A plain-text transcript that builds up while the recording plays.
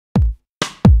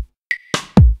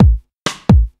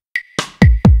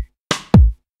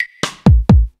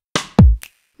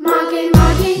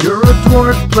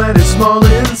dwarf planet, small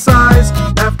in size.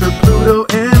 After Pluto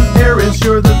and Eris,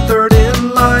 you're the third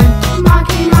in line.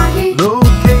 Makemake.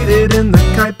 Located in the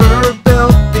Kuiper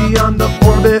Belt, beyond the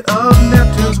orbit of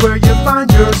Neptune's where you find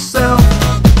yourself.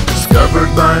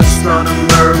 Discovered by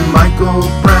astronomer Michael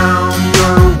Brown,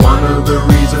 you're one of the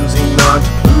reasons he knocked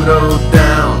Pluto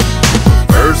down.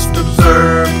 First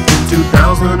observed in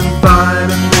 2005,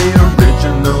 and they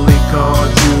originally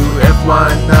called you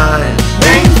FY9.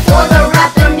 Named for the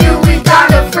Rapanui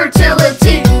god of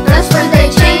fertility. That's when they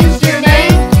changed your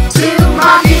name to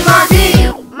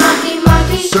Makemake.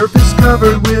 Makemake. Surface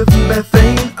covered with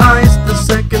methane ice, the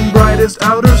second brightest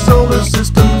outer solar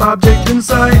system object in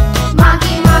sight.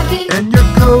 Makemake. And your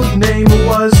code name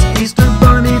was Easter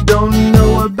Bunny. Don't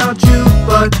know about you,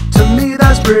 but to me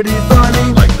that's pretty funny.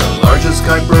 Like the largest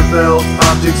Kuiper Belt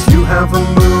objects, you have a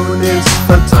moon. It's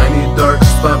a tiny dark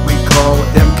spot we call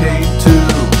MK2.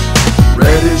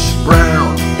 Reddish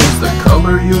brown is the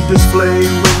color you display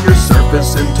when your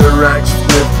surface interacts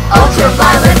with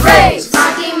Ultraviolet